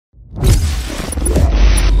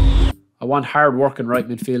I want hard work in right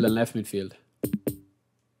midfield and left midfield.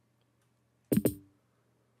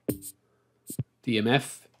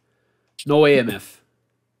 DMF. No AMF.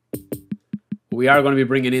 But we are going to be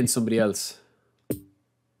bringing in somebody else.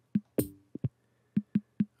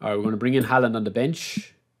 Alright, we're going to bring in Haaland on the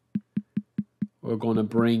bench. We're going to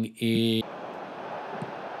bring in...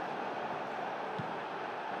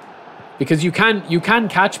 Because you can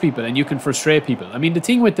catch people and you can frustrate people. I mean, the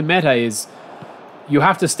thing with the meta is you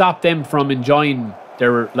have to stop them from enjoying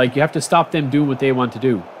their... Like, you have to stop them doing what they want to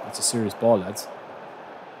do. That's a serious ball, lads.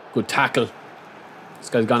 Good tackle. This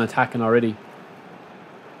guy's gone attacking already.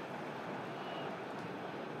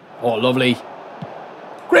 Oh, lovely.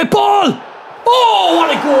 Great ball! Oh,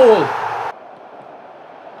 what a goal!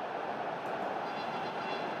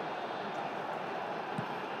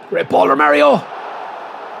 Great ball, Romario.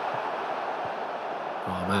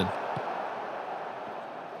 Oh, man.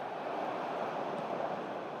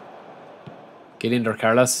 Get in there,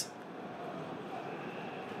 Carlos.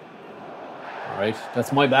 All right,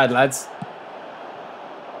 that's my bad, lads.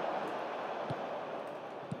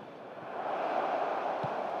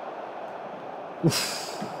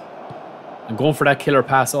 Oof. I'm going for that killer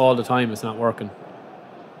pass all the time. It's not working.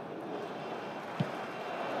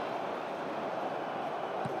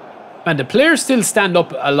 Man, the players still stand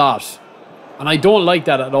up a lot. And I don't like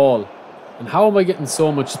that at all. And how am I getting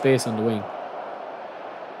so much space on the wing?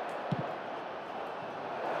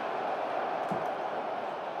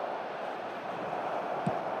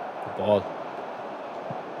 Good ball.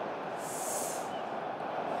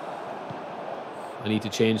 I need to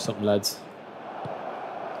change something, lads.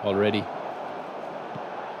 Already.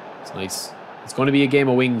 It's nice. It's going to be a game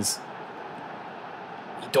of wings.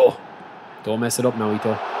 Ito. Don't mess it up now,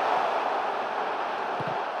 Ito.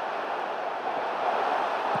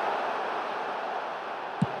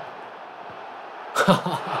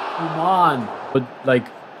 Come on. But, like,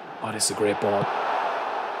 oh, this is a great ball.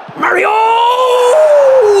 Mario!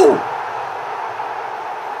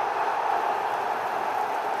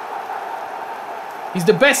 He's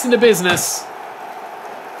the best in the business.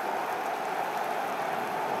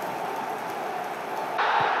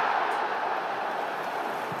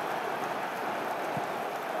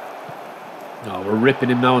 No, we're ripping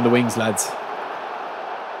him now on the wings, lads.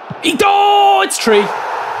 Ito! It's 3.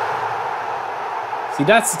 See,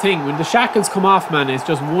 that's the thing. When the shackles come off, man, it's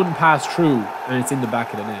just one pass through and it's in the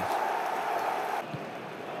back of the net.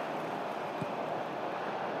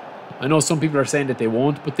 I know some people are saying that they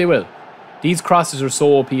won't, but they will. These crosses are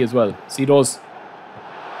so OP as well. See those?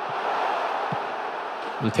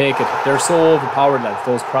 We'll take it. They're so overpowered, lads,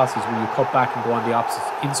 those crosses, when you cut back and go on the opposite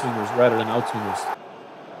in-swingers rather than out-swingers.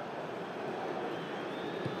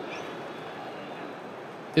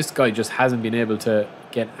 This guy just hasn't been able to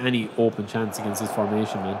get any open chance against this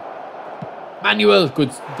formation, man. Manuel, good.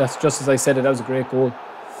 That's just as I said it. That was a great goal.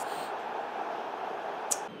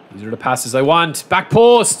 These are the passes I want. Back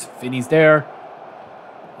post. Vinny's there.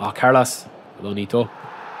 Oh, Carlos. Hello, Nito.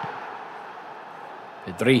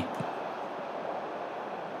 Pedri.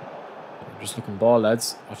 Just looking ball,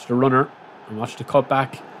 lads. Watch the runner and watch the cut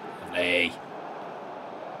back. Lovely.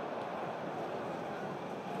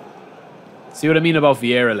 See what I mean about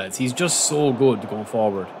Vieira, lads? He's just so good going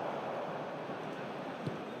forward.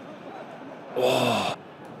 Oh.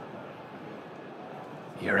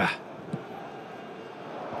 Vieira.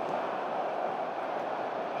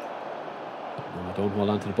 No, don't hold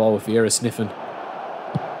on to the ball with Vieira sniffing.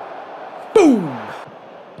 Boom!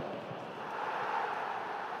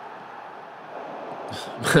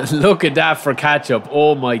 Look at that for catch-up.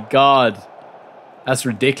 Oh my God. That's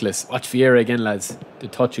ridiculous. Watch Vieira again, lads. The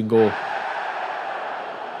touch and go.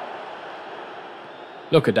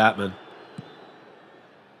 Look at that, man.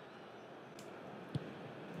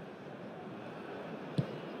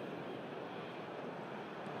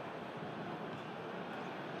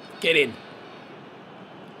 Get in.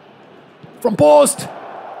 From post.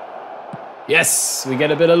 Yes, we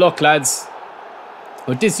get a bit of luck, lads.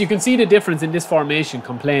 But this, you can see the difference in this formation.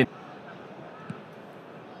 Complain.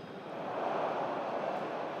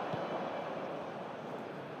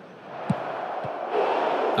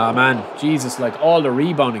 Oh man, Jesus, like all the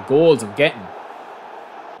rebounding goals I'm getting.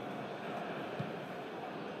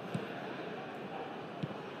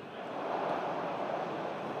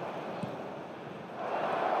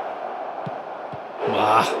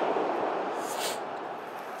 Wow.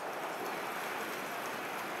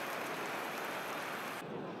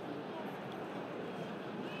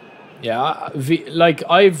 Yeah, like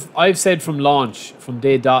I've said from launch, from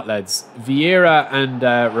day dot, lads, Vieira and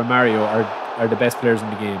Romario are the best players in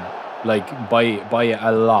the game, like by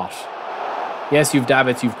a lot. Yes, you've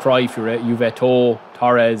Davids, you've Cruyff, you've Eto'o,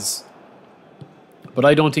 Torres. But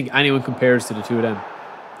I don't think anyone compares to the two of them.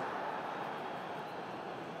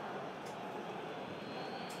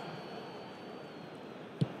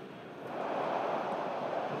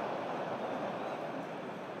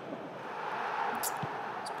 It's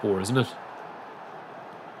poor, isn't it?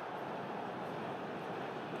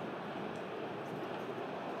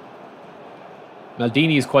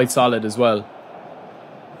 Maldini is quite solid as well.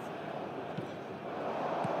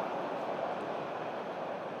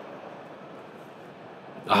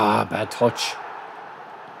 Ah, bad touch.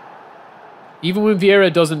 Even when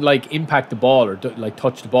Vieira doesn't like impact the ball or like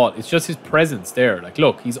touch the ball, it's just his presence there. Like,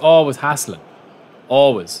 look, he's always hassling.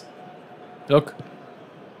 Always. Look.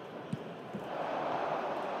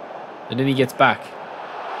 And then he gets back.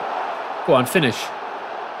 Go on, finish.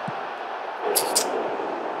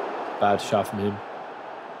 Bad shot from him.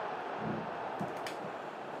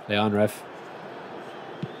 Play on, ref.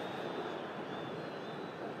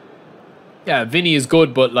 Yeah, Vinny is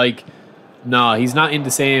good, but like, no, he's not in the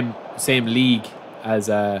same league as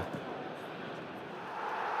Vieira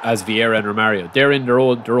and Romario. They're in their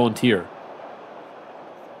own tier.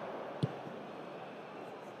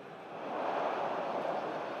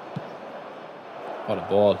 What a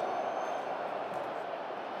ball.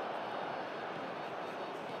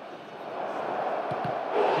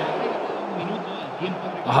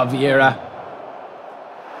 Ah, Vieira.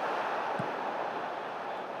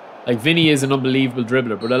 Like, Vinny is an unbelievable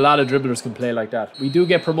dribbler, but a lot of dribblers can play like that. We do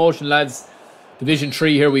get promotion, lads. Division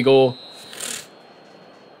 3, here we go.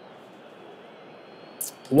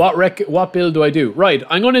 What build do I do? Right,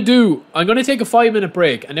 I'm going to take a 5-minute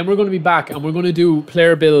break, and then we're going to be back, and we're going to do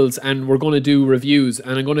player builds, and we're going to do reviews,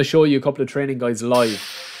 and I'm going to show you a couple of training guides live.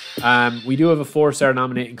 We do have a 4-star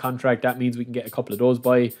nominating contract. That means we can get a couple of those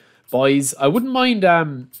boys. I wouldn't mind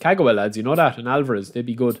Kagawa, lads, you know that, and Alvarez. They'd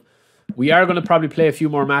be good. We are going to probably play a few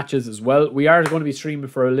more matches as well. We are going to be streaming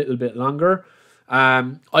for a little bit longer.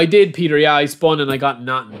 I did, Peter. Yeah, I spun and I got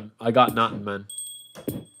nothing. Man.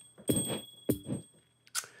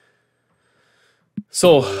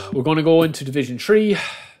 So, we're going to go into Division 3.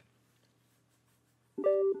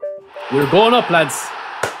 We're going up, lads.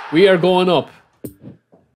 We are going up.